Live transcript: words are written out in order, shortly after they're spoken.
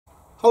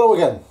Hello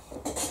again.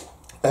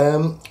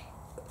 I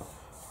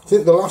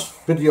think the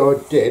last video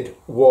I did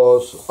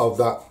was of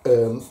that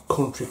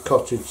country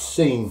cottage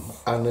scene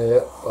and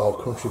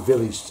or country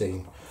village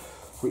scene,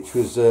 which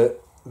was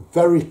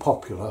very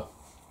popular.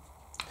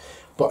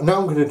 But now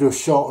I'm going to do a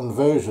shortened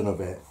version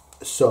of it.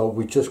 So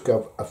we just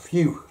got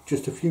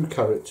just a few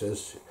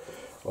characters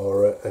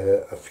or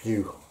a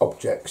few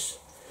objects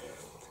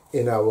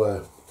in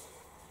our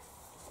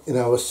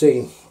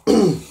scene,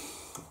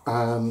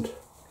 and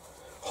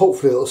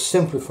hopefully it'll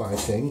simplify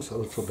things a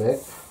little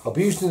bit. I'll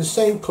be using the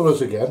same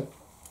colours again,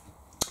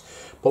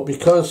 but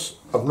because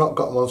I've not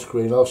got them on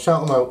screen, I'll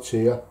shout them out to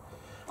you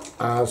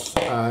as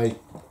I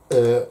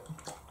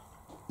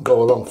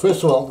go along.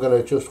 First of all, I'm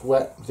going to just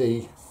wet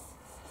the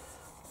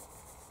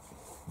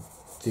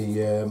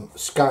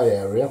sky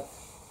area,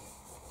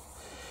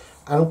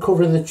 and I'm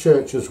covering the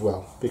church as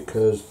well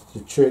because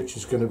the church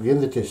is going to be in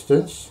the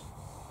distance.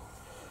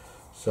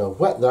 So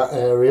wet that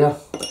area.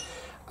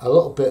 A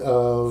little bit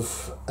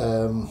of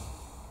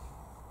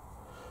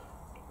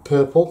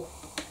purple,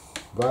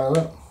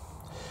 violet,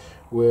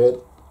 with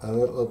a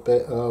little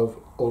bit of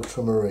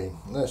ultramarine.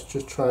 Let's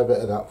just try a bit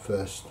of that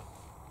first.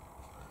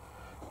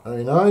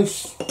 Very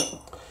nice.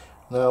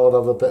 Now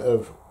we'll have a bit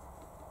of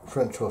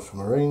French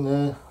ultramarine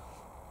there.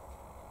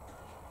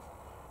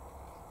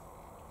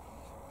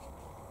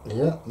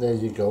 Yeah, there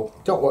you go.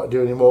 Don't want to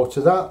do any more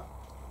to that.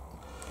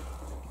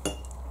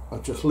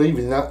 I'm just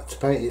leaving that to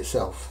paint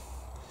itself.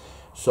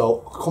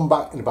 So I'll come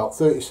back in about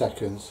 30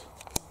 seconds.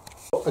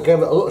 I gave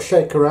it a little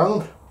shake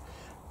around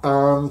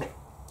and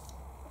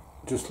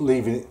just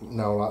leaving it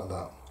now like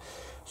that.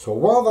 So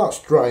while that's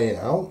drying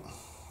out,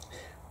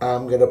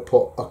 I'm going to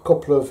put a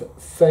couple of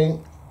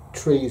faint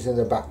trees in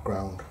the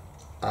background,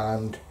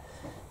 and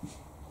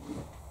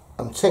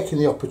I'm taking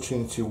the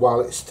opportunity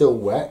while it's still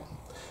wet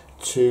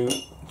to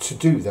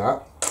do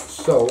that.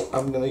 So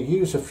I'm going to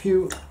use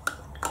the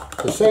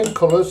same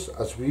colours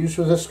as we used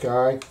with the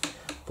sky,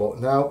 but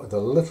now with a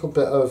little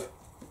bit of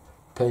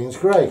Payne's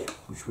Grey,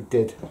 which we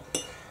did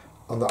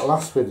on that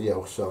last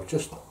video. So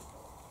just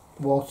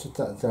watered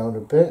that down a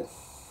bit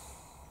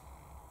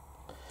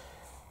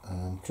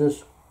and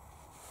just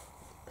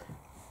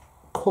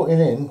cutting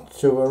in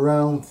to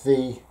around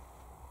the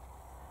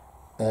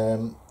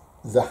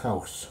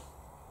house.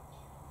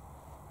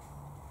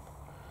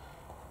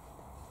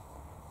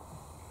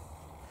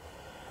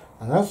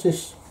 And as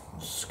this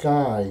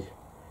sky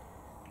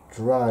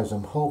dries,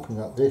 I'm hoping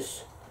that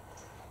this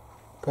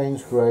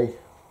Payne's Grey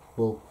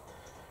will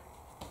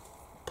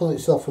pull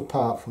itself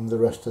apart from the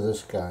rest of the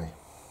sky.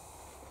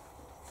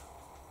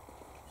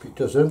 If it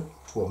doesn't,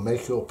 we'll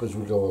make it up as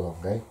we go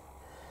along, eh?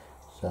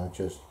 So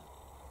just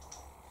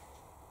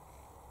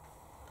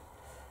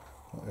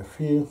a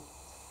few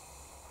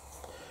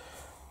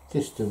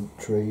distant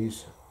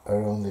trees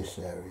around this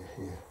area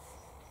here.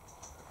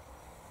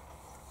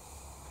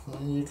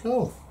 There you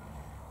go.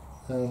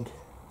 And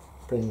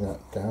bring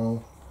that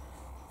down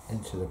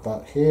into the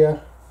back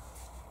here.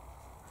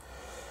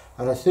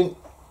 And I think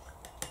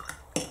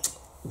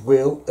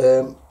we'll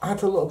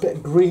add a little bit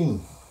of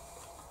green.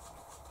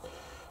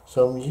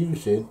 So I'm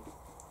using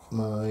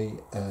my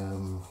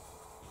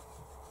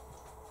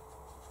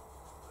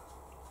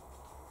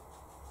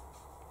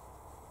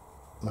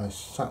my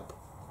sap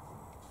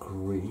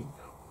green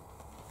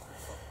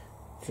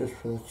just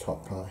for the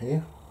top part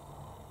here.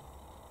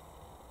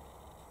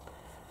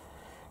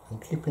 I'm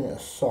keeping it a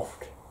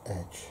soft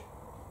edge.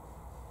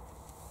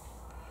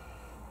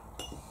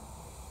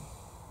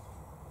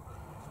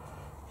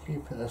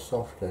 Keeping a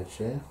soft edge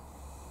here.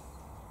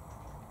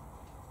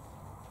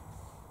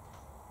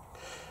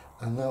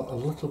 And now a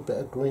little bit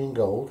of green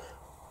gold.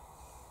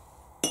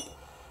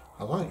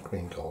 I like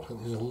green gold,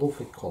 it is a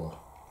lovely colour.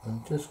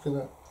 I'm just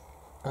going to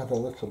add a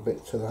little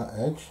bit to that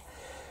edge.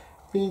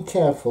 Being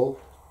careful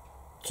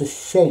to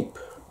shape,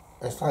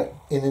 it's like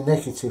in a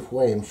negative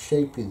way, I'm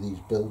shaping these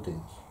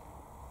buildings.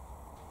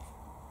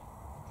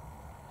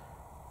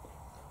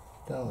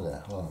 Down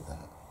there, like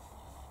that.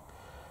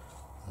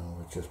 And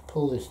we'll just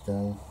pull this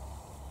down.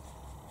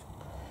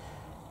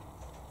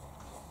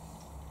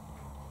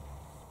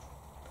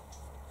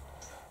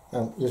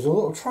 And there's a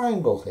little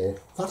triangle here.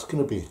 That's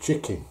going to be a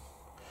chicken.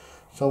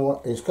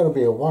 So it's going to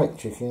be a white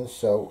chicken,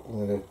 so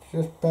I'm going to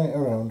just paint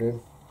around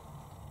him.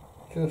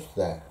 Just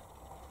there.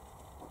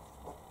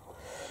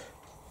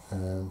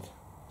 And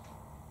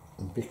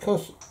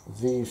because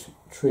these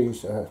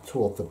trees are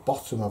toward the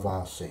bottom of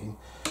our scene,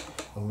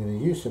 I'm going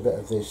to use a bit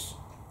of this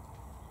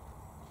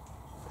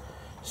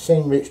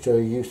same mixture I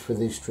used for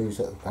these trees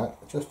at the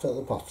back, just at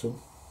the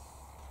bottom,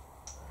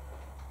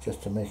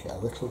 just to make it a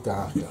little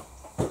darker.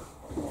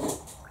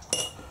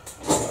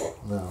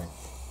 Now,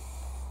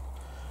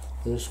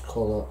 this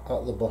colour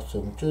at the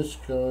bottom,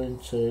 just going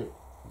to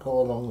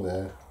go along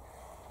there.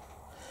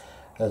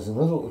 There's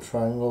another little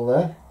triangle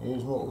there.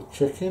 Here's a little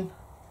chicken.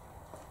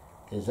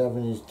 He's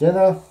having his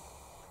dinner.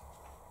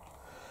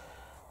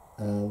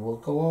 And we'll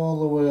go all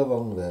the way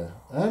along there.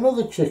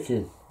 Another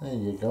chicken. There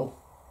you go.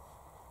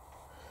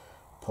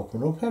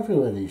 Popping up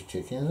everywhere, these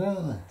chickens,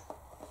 aren't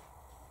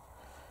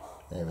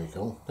they? There we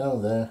go,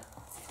 down there,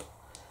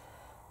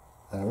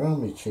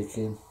 around my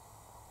chicken.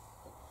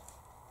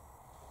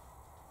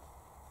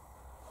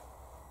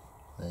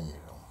 There you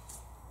go.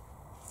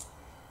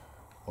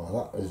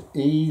 Well, that was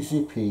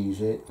easy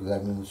peasy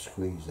lemon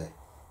squeezy.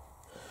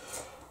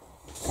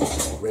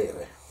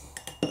 Really,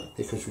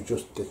 because we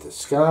just did the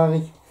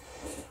sky,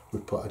 we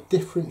put a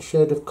different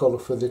shade of colour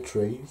for the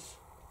trees,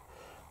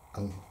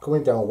 and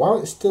coming down while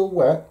it's still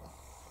wet,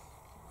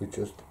 we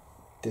just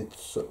did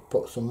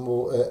put some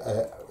more,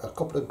 a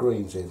couple of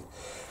greens in,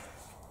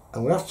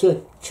 and we have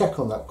to check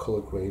on that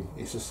colour green.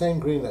 It's the same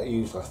green that I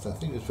used last time. I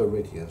think it's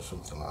Viridian or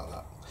something like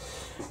that.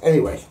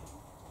 Anyway,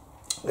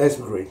 there's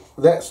the green.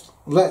 Let's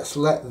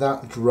let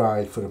that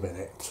dry for a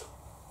minute.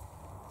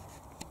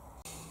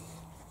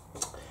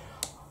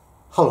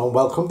 Hello and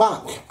welcome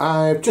back.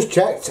 I've just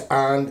checked,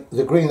 and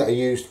the green that I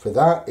used for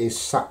that is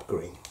sap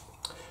green.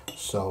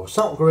 So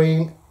sap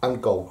green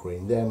and gold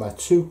green, they're my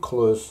two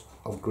colours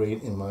of green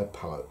in my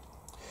palette.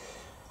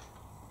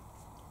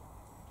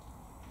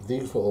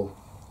 These little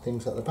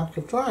things at the back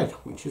have dried,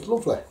 which is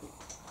lovely.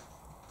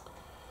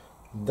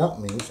 That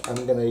means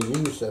I'm going to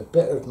use a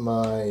bit of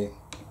my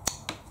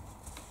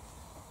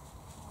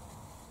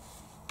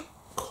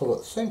colour,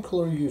 the same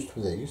colour I used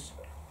for these,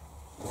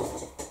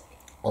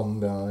 on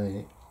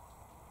my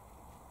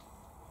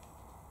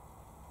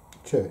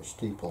church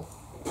steeple.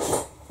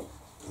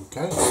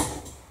 Okay.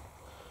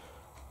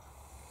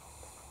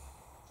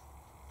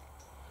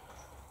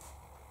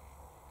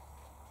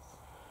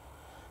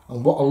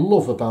 And what I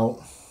love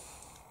about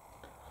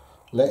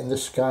letting the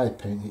sky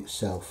paint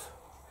itself,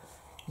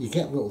 you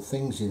get little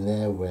things in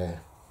there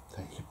where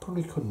that you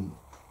probably couldn't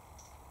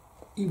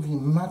even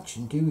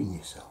imagine doing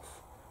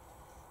yourself.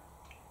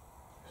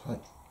 It's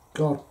like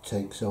God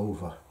takes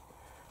over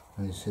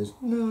and he says,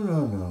 no,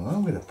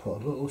 I'm going to put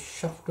a little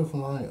shaft of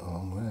light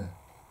on there.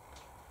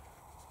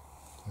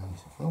 And you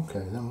think,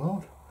 okay then,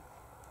 Lord.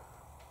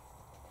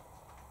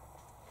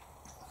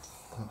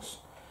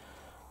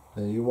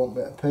 There, you want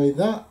me to pay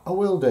that? I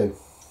will do.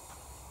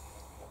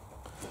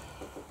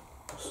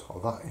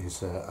 So that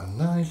is a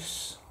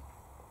nice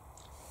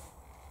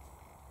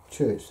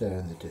church there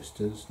in the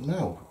distance.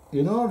 Now,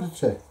 in order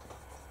to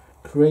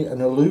create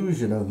an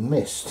illusion of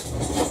mist,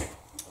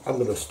 I'm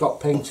going to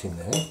stop painting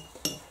there.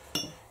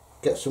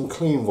 Get some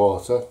clean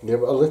water,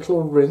 give it a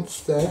little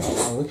rinse there,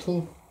 a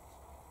little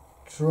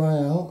dry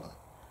out,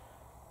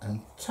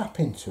 and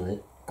tap into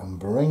it and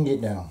bring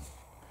it down.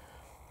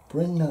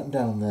 Bring that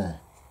down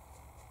there.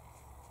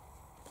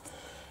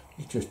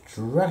 You're just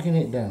dragging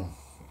it down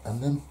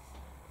and then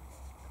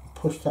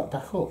push that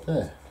back up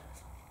there.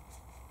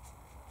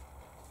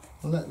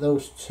 And let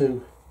those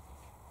two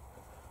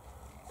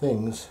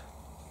things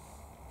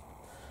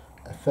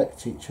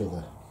affect each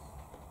other.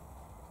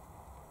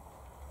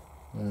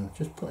 Now,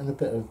 just putting a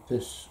bit of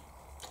this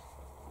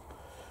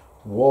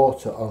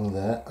water on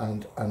there,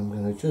 and I'm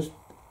going to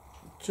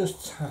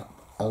just tap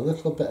a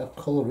little bit of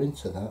colour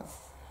into that,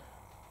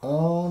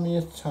 only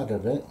a tad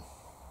of it.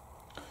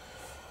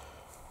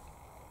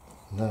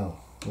 Now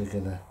we're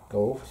going to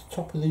go over the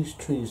top of these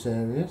trees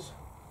areas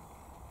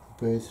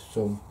with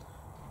some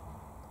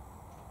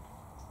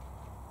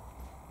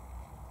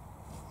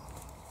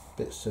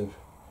bits of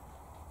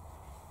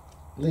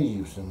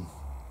leaves, and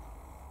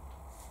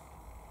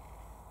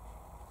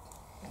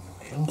there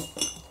we go.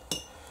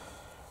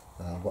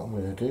 Now what I'm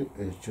going to do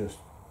is just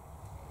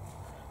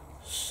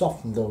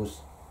soften those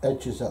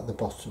edges at the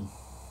bottom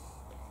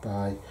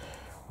by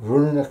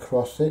running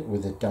across it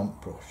with a damp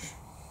brush.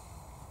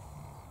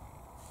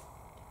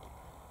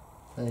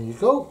 There you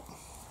go.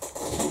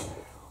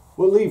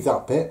 We'll leave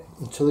that bit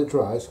until it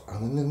dries,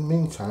 and in the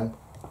meantime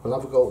we'll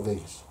have a go at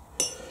these.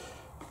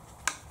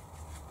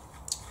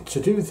 To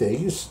do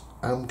these,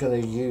 I'm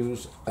going to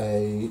use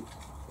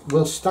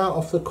we'll start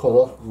off the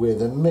colour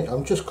with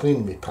I'm just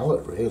cleaning my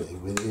palette really.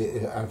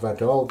 I've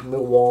had all my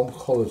warm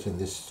colours in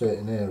this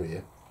certain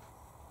area,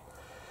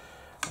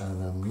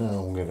 and I'm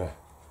now going to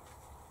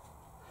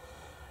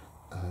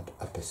add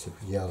a bit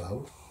of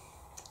yellow,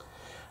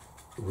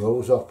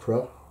 rose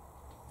ochre,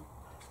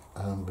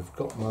 and we've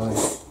got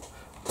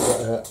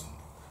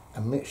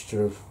a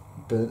mixture of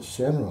burnt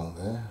sienna on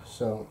there,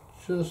 so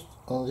just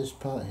on this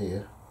part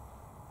here,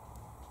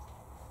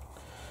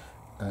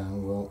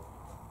 and we'll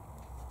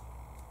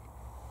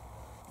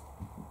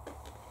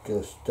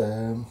just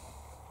add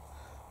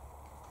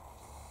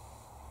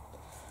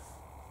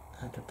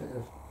a bit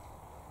of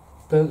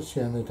burnt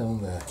sienna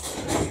down there.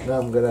 Now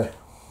I'm going to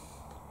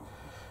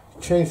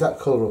change that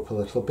colour up a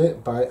little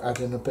bit by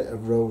adding a bit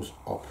of rose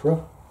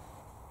ochre,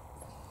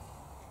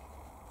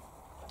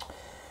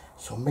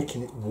 so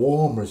making it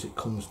warmer as it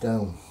comes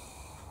down,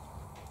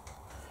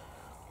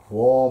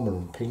 warmer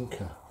and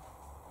pinker.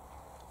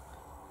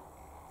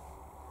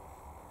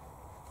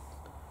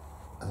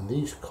 And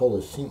these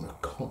colours seem to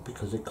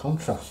because they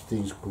contrast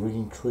these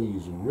green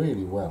trees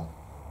really well.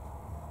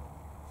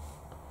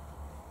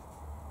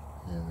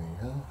 There we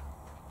go.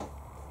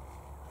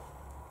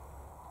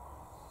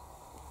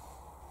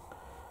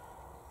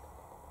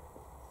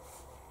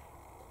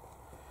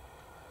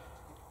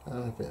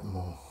 And a bit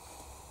more.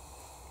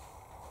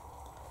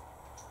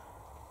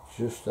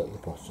 just at the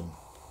bottom.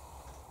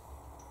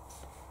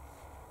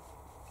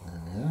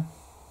 There we are.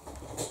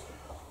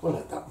 We'll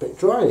let that bit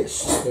dry.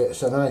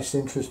 It's a nice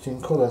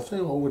interesting colour. I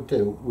think what we'll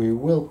do, we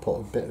will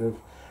put a bit of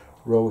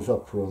rose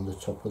opera on the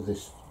top of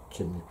this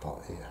chimney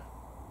pot here,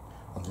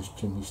 on this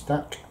chimney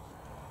stack.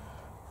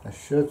 I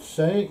should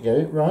say, get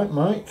it right,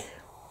 Mike.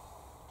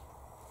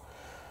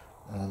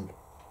 And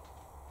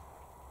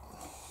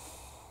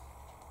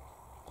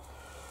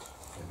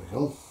there we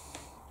go.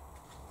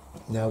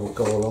 Now we'll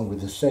go along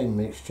with the same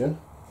mixture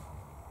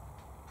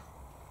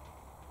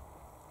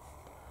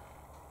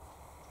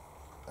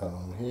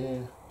along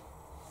here,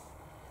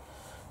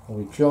 and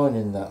we're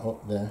joining that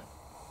up there.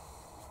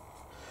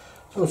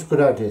 So it's a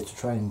good idea to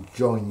try and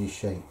join your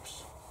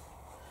shapes.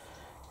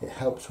 It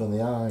helps when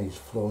the eye is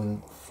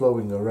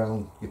flowing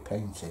around your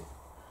painting.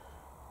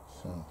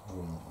 So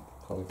we'll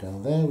go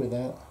down there with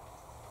that.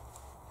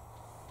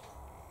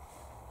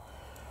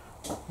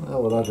 Now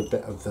we'll add a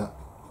bit of that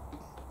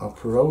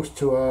opera rose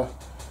to our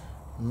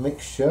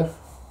mixture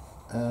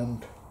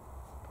and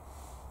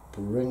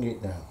bring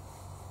it down.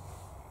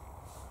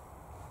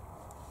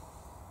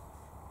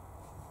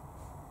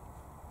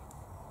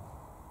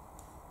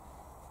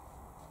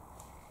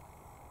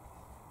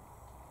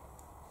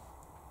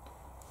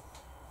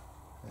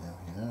 There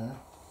we are.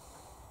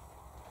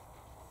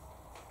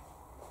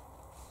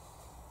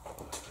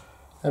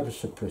 Ever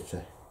so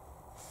pretty.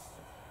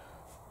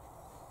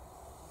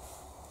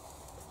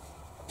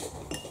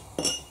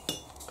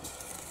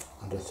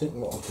 And I think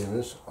what I'll do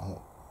is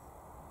I'll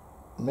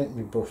make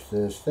my brush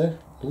thirsty,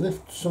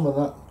 lift some of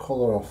that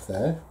colour off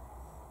there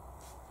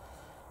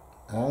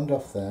and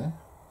off there.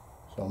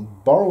 So I'm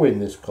borrowing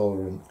this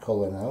colour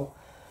now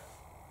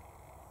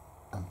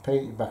and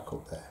paint it back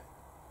up there.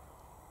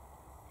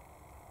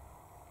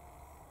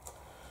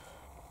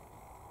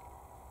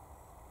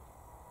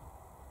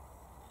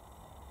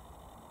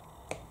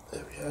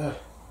 There we are.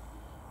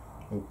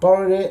 We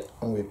borrowed it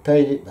and we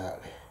paid it back.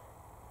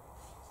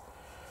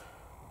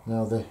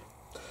 Now the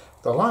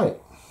light,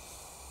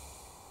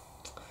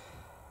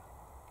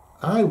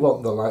 I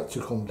want the light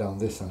to come down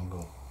this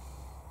angle,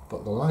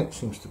 but the light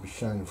seems to be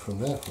shining from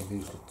there, from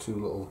these two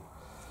little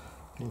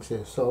things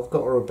here. So I've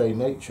got to obey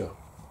nature,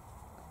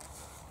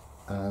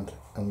 and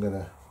I'm going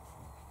to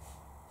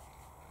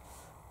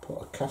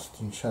put a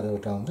casting shadow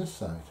down this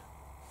side.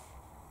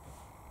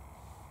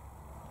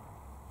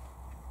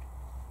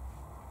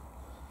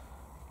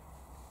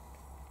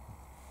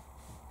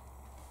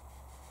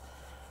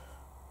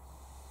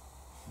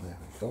 There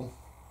we go.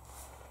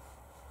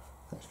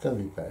 That's going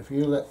to be better. If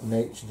you let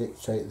nature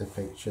dictate the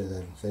picture,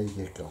 then there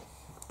you go.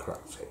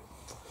 Cracked it.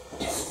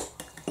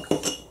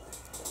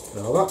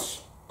 Now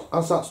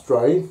as that's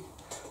drying,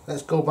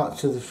 let's go back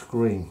to this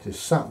green, this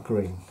sap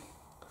green.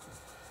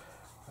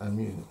 I'm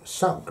using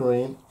sap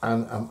green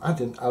and I'm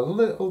adding a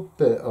little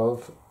bit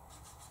of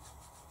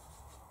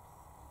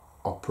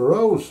opera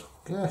rose,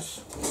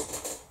 yes.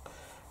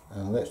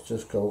 And let's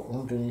just go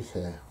underneath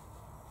here.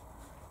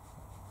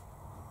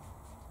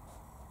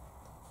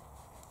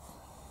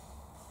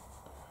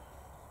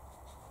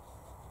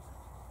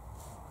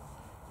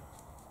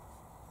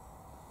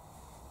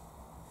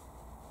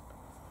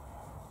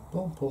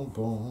 Boom, boom,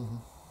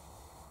 boom.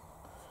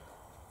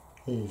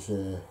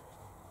 The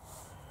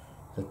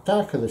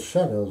darker the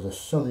shadow, the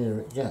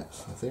sunnier it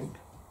gets, I think.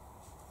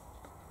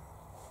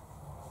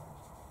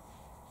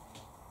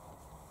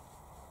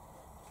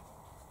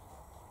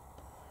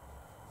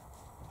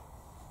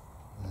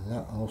 And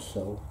that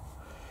also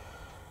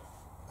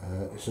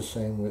is the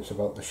same way. It's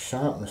about the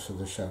sharpness of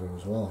the shadow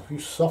as well. If you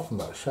soften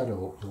that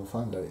shadow up, you'll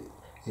find that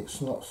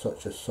it's not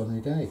such a sunny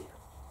day.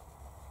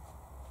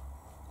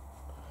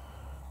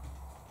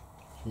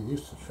 See,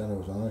 these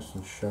shadows are nice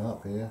and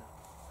sharp here,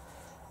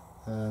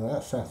 and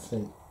that's, I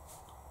think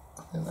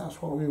that's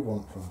what we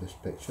want from this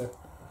picture,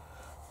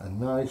 a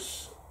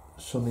nice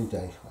sunny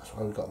day. That's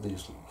why we've got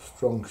these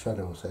strong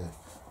shadows here,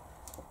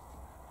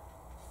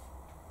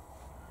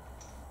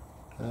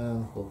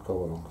 and we'll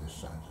go along this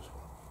side as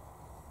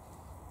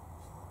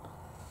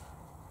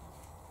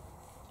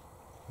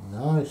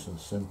well. Nice and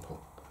simple.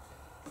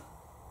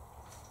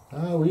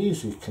 How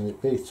easy can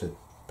it be to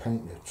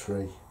paint a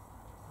tree?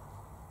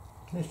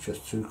 It's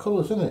just two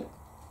colours, isn't it?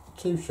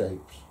 Two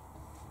shapes.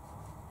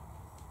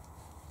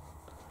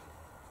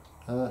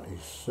 That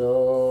is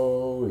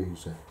so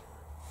easy.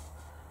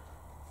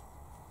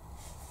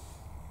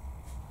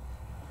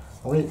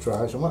 And when it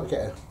dries, I might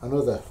get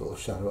another little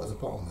shadow at the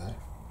bottom there.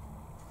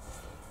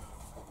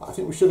 I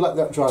think we should let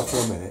that dry for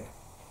a minute.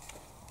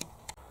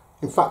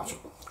 In fact,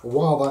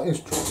 while that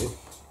is drying,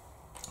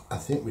 I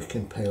think we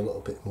can pay a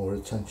little bit more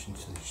attention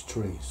to these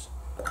trees.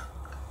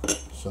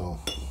 So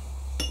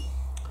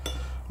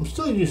I'm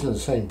still using the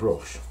same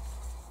brush.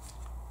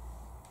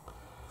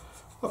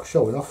 Not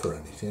showing off or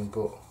anything,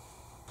 but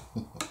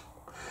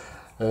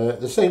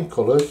the same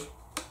colours,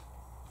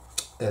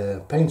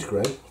 paint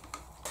grey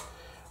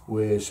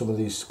with some of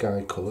these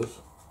sky colours.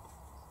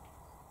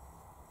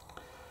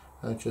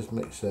 I just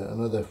mix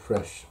another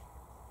fresh.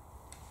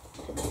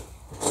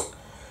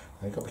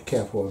 I've got to be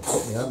careful when I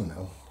put my hand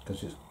now,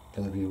 because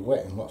going to be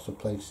wet in lots of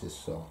places,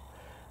 so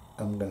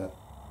I'm going to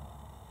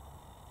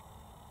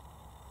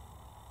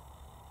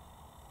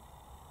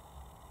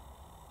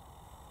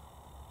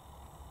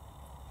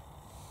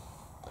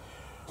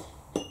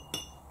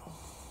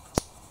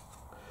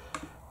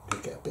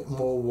get a bit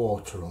more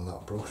water on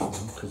that brush now,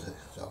 because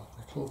it's a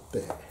little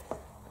bit,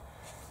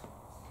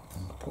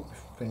 and put my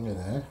finger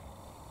there.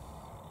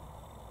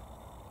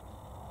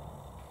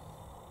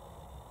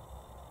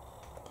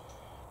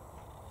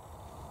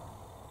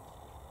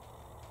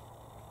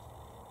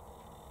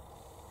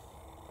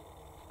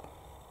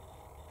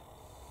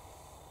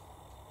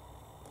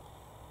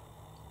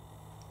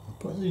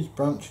 Putting these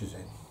branches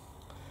in,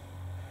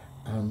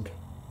 and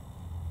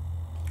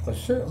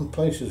there's certain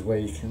places where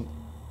you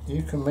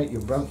can make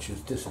your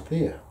branches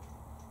disappear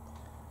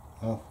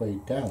halfway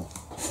down,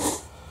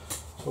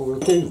 so we'll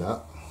do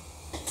that.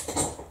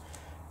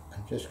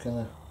 I'm just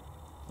going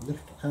to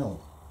lift out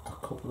a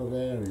couple of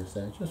areas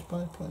there just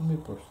by putting my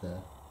brush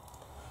there,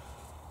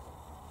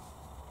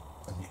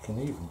 and you can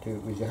even do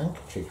it with your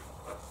handkerchief,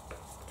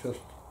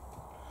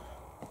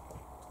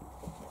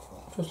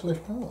 just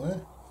lift out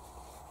there.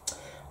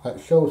 That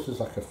shows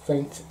us like a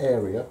faint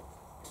area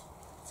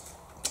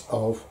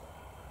of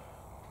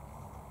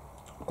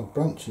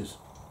branches.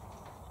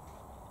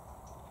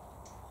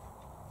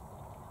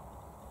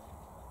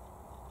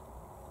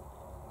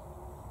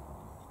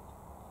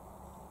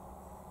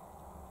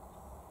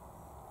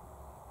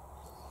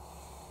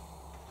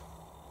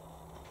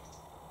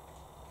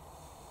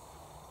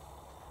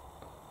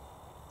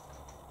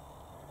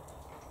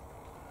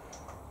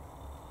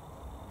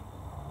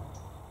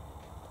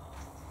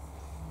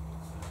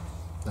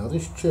 Now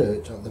this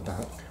church at the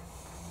back,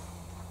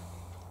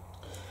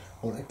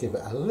 I want to give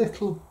it a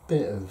little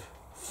bit of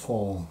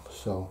form,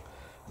 so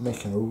I'm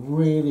making a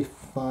really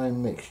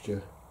fine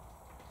mixture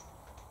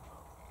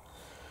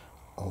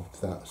of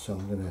that. So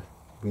I'm going to,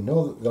 we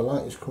know that the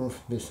light is coming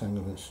from this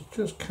angle, it's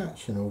just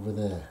catching over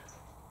there.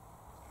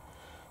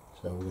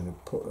 So we're going to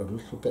put a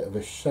little bit of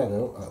a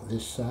shadow at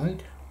this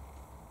side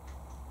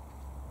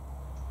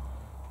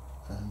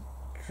and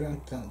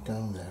drag that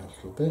down there a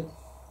little bit.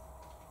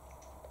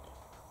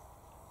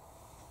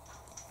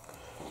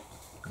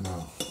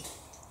 Now,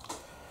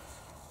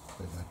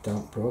 with my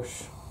damp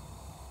brush,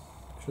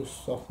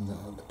 just soften that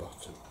at the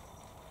bottom.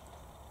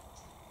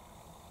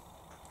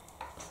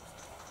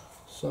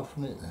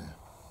 Soften it there.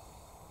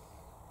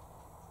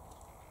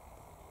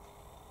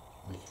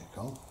 There you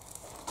go.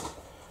 I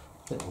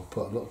think we'll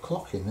put a little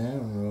clock in there,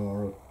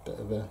 or a bit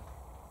of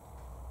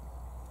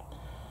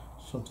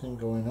something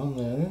going on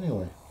there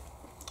anyway.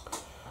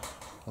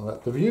 I'll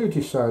let the viewer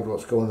decide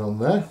what's going on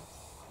there.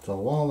 So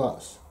while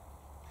that's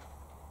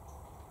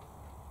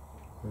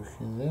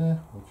in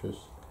there, we'll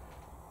just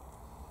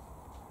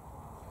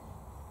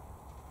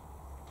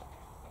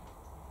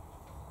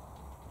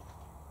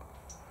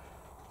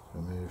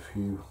remove a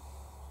few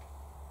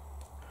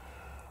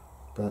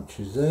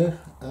branches there.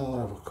 I'll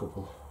have a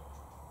couple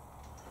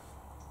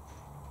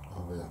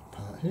over that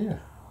part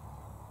here.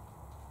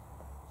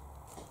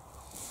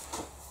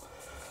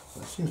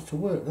 That seems to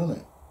work, doesn't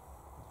it?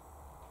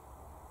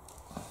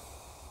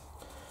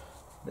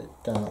 A bit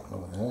dark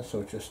over there,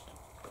 so just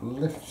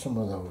lift some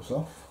of those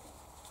off.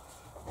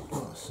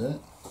 That's it.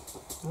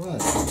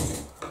 Right.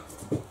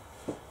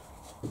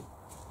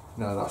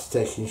 Now that's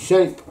taking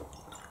shape,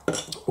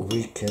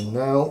 we can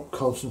now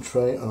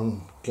concentrate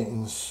on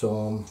getting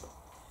some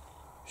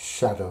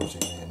shadows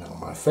in here. Now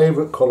my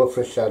favourite colour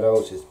for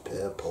shadows is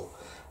purple.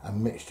 A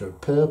mixture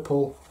of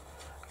purple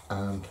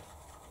and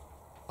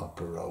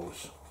opera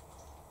rose.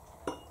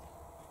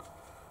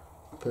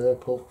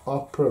 Purple,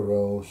 opera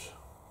rose,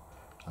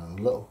 and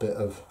a little bit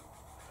of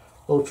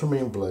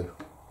ultramarine blue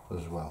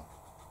as well.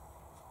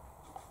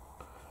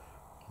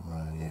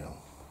 Rightio.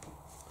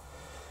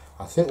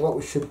 I think what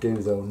we should do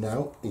though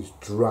now is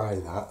dry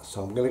that,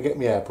 so I'm going to get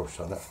my airbrush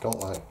on it. I don't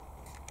like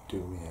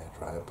doing my hair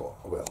dryer, but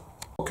I will.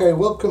 Okay,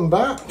 welcome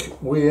back.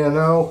 We are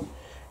now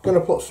going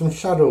to put some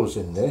shadows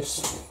in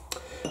this.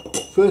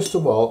 First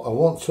of all, I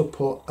want to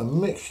put a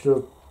mixture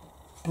of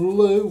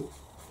blue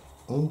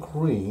and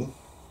green.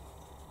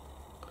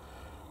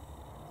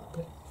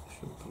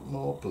 Should put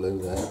more blue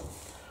there,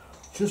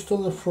 just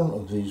on the front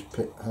of these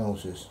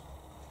houses.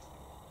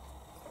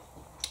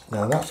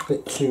 Now that's a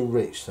bit too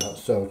rich, that,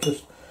 so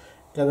just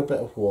get a bit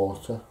of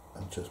water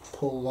and just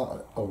pull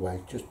that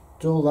away, just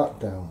dull that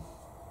down.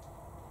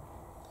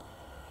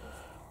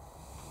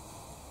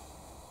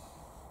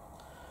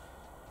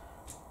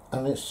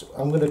 And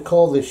I'm going to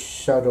call this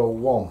shadow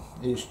 1.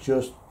 It's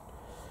just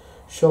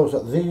shows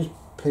that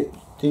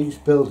these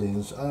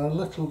buildings are a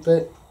little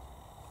bit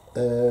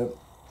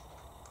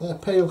a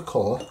pale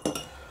colour.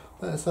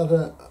 Let's have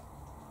a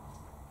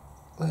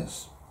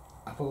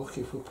look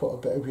if we put a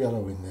bit of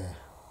yellow in there.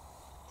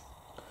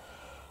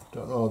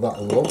 Don't know how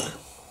that'll look,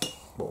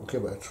 but we'll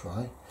give it a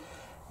try.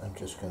 I'm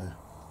just going to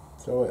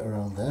throw it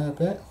around there a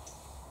bit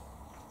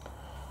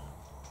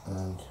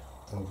and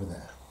over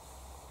there,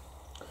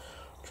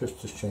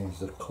 just to change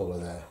the colour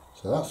there.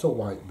 So that's a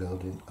white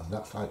building, and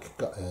that's like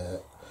got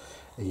a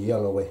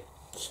yellowy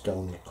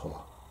stony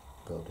colour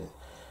building.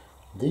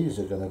 These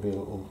are going to be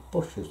little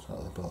bushes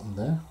at the bottom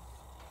there.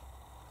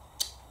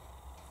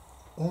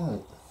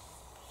 Right,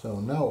 so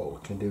now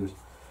what we can do is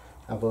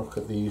have a look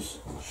at these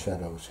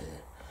shadows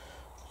here.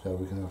 So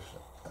we're going to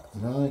have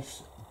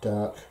nice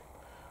dark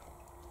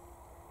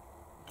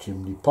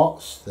chimney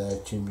pots, they're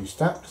chimney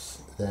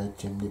stacks, they're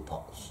chimney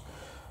pots.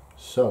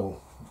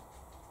 So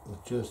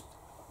we'll just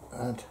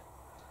add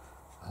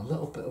a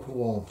little bit of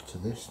warmth to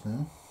this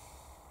now.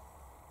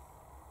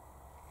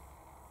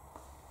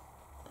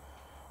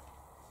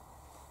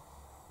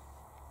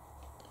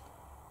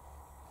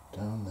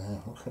 Down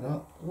there, look at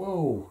that.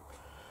 Whoa,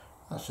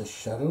 that's a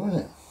shadow, isn't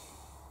it?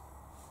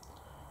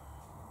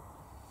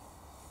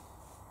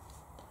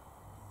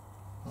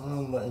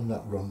 I'm letting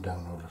that run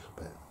down a little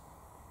bit.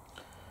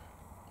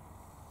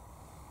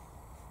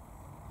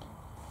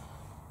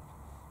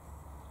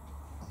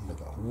 I'm going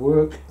to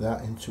work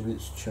that into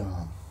its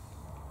charm.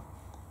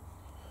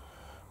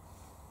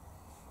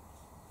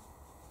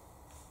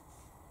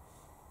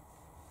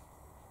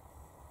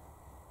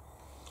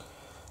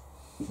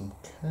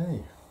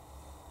 Okay.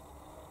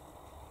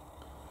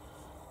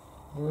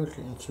 Work it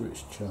into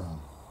its charm.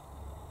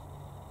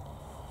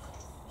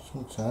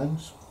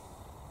 Sometimes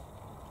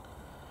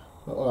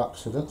little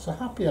accidents are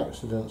happy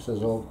accidents,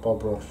 as old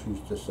Bob Ross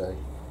used to say.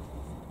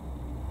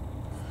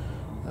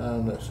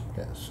 And let's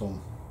get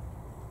some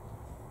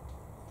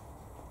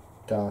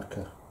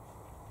darker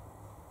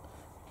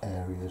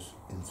areas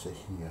into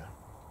here.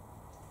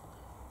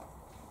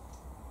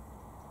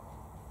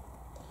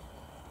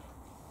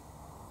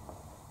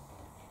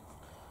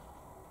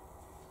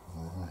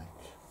 Alright.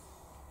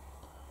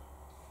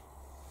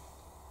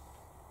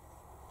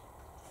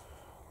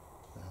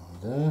 Down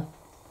there.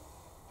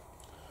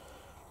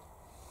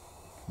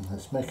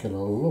 Let's make it a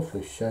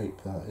lovely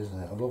shape, that, isn't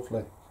it? A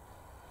lovely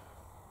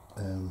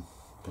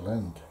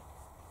blend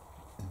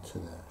into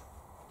there.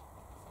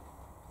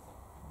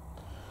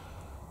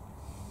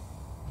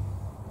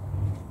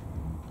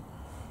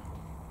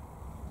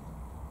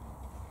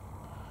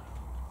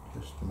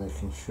 Just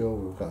making sure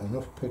we've got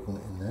enough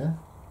pigment in there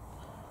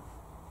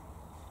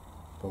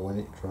for when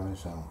it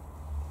dries out.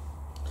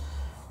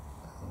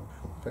 We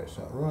can fix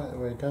that right the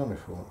way down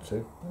if we want to.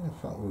 In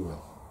fact, we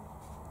will.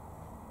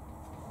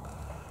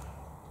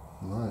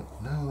 Right,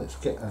 now let's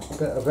get a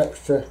bit of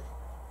extra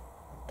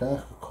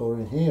darker colour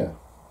in here.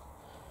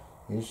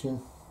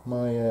 Using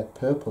my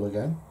purple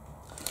again.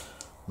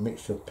 A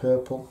mixture of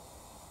purple,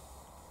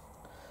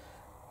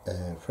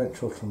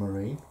 French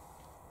ultramarine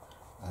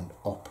and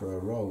opera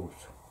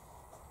rose.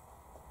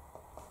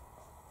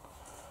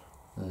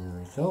 There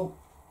we go.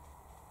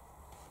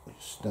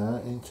 It's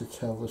starting to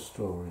tell the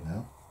story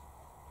now.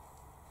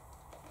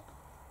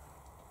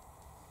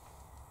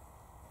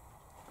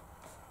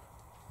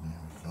 There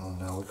we go.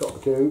 Now we've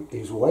got to do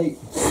is wait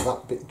until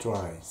that bit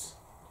dries.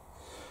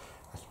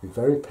 Have to be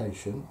very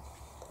patient.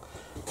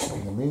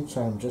 In the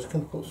meantime, I'm just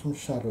going to put some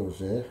shadows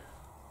here.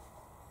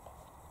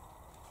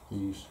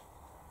 These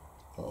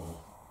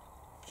little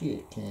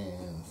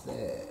chickens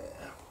there.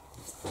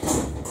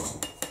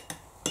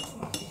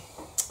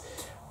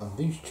 And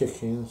these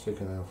chickens are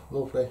going to have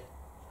lovely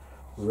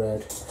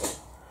red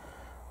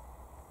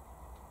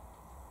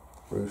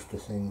rooster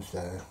things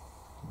there.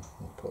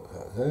 We'll put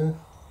that there.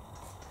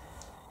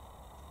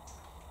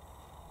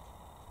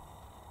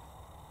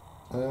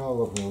 And I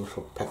love a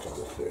little peck of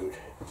the food.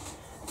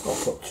 Not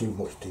put too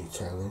much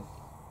detail in.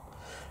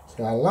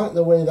 So I like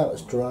the way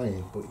that's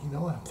drying, but you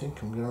know, I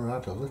think I'm going to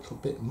add a little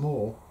bit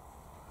more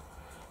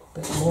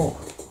to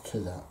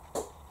that.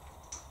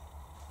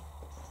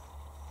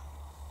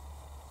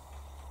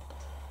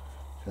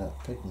 To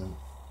that pigment.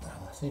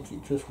 I think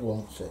it just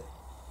wants it.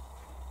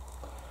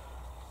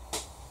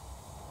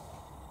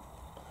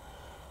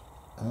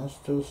 As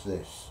does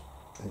this.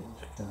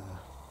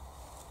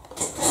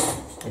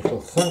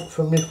 It'll thank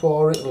for me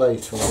for it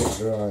later when it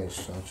dries.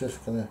 So I'm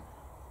just going to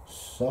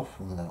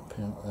soften that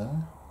part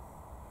there.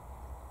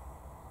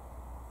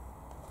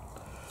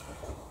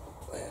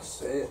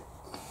 That's it.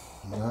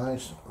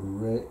 Nice,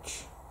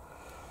 rich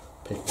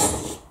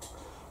pigments.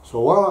 So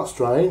while that's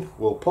drying,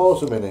 we'll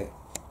pause a minute.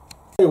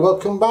 Hey,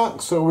 welcome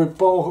back. So we're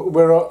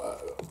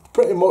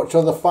pretty much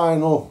on the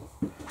final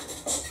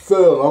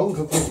furlong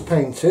of this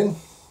painting.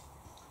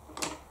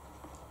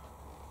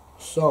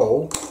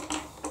 So,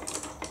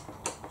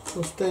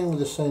 still staying with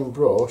the same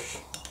brush,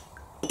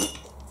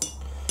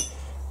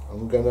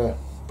 I'm going to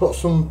put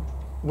some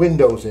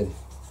windows in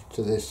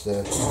to this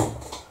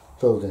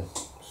building.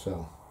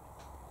 So,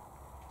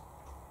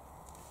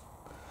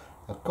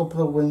 a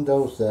couple of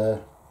windows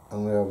there,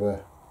 and we have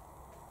a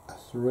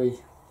 3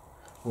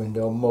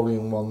 window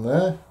mullion one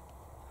there,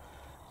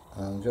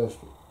 and just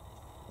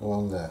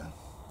one there.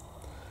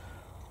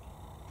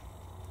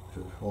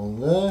 Just one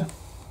there.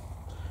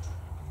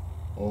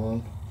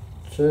 1,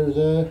 2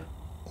 there,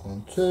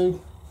 1,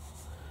 2,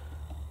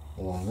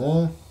 1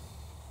 there,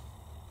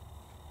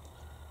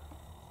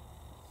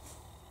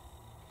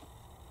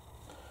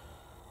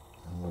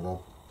 and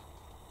we'll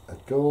have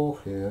a door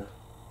here,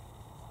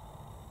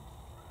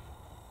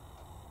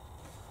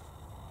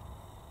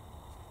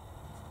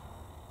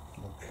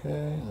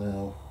 Okay,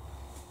 now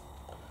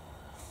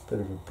bit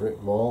of a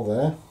brick wall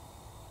there.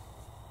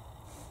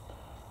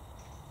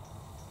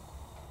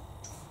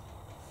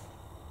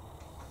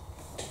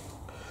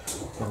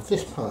 Now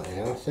this part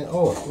here, I think,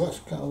 oh, let's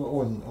get a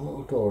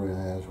little door in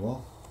there as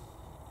well.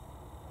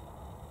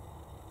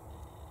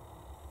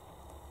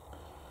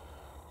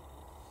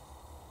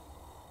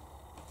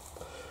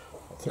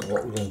 I think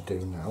what we're going to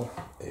do now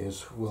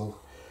is we'll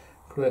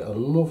create a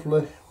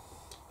lovely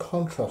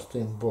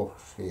contrasting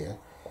brush here,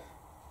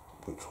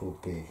 which will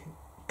be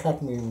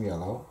cadmium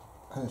yellow,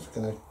 and it's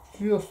going to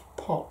just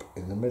pop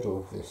in the middle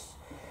of this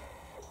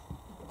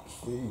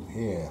scene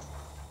here.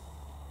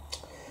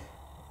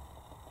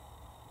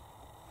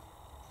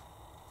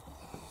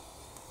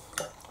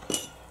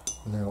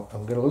 Now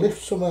I'm going to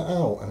lift some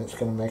out and it's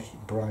going to make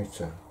it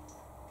brighter.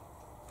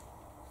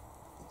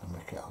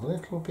 Make it a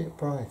little bit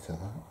brighter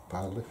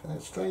by lifting it.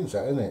 It's strange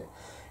that, isn't it?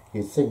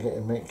 You'd think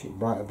it'd make it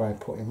brighter by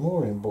putting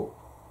more in, but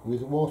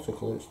with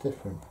watercolour it's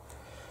different.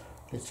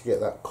 You need to get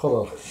that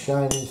colour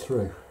shining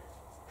through.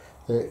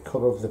 The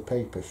colour of the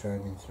paper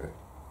shining through.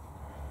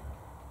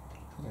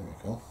 There we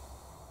go.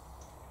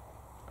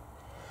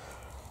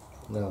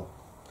 Now,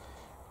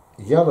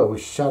 yellow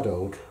is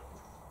shadowed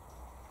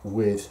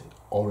with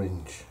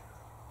orange.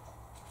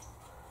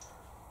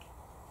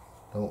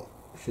 Now,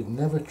 you should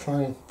never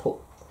try and put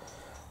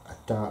a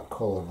dark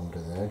colour under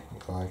there,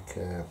 like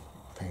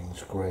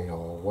Payne's grey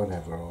or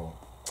whatever, or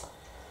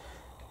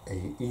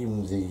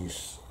even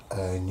these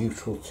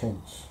neutral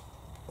tints.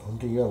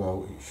 Under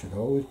yellow it should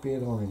always be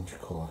an orange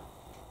colour.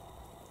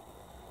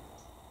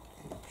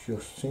 It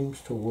just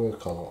seems to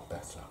work a lot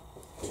better.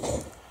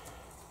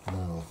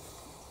 Now,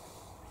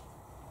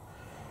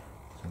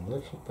 a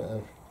little bit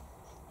of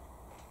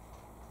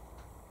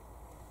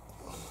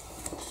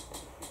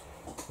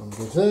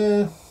under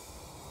there,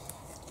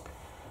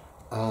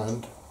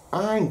 and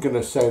I'm going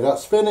to say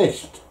that's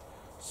finished.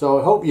 So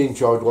I hope you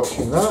enjoyed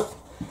watching that.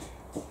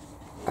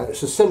 And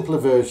it's a simpler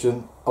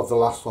version of the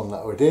last one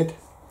that I did,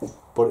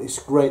 but it's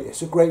great.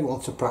 It's a great one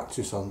to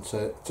practice on,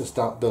 to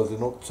start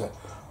building up to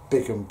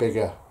bigger and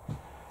bigger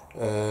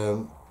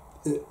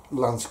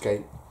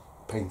landscape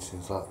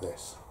paintings like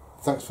this.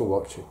 Thanks for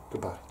watching.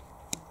 Goodbye.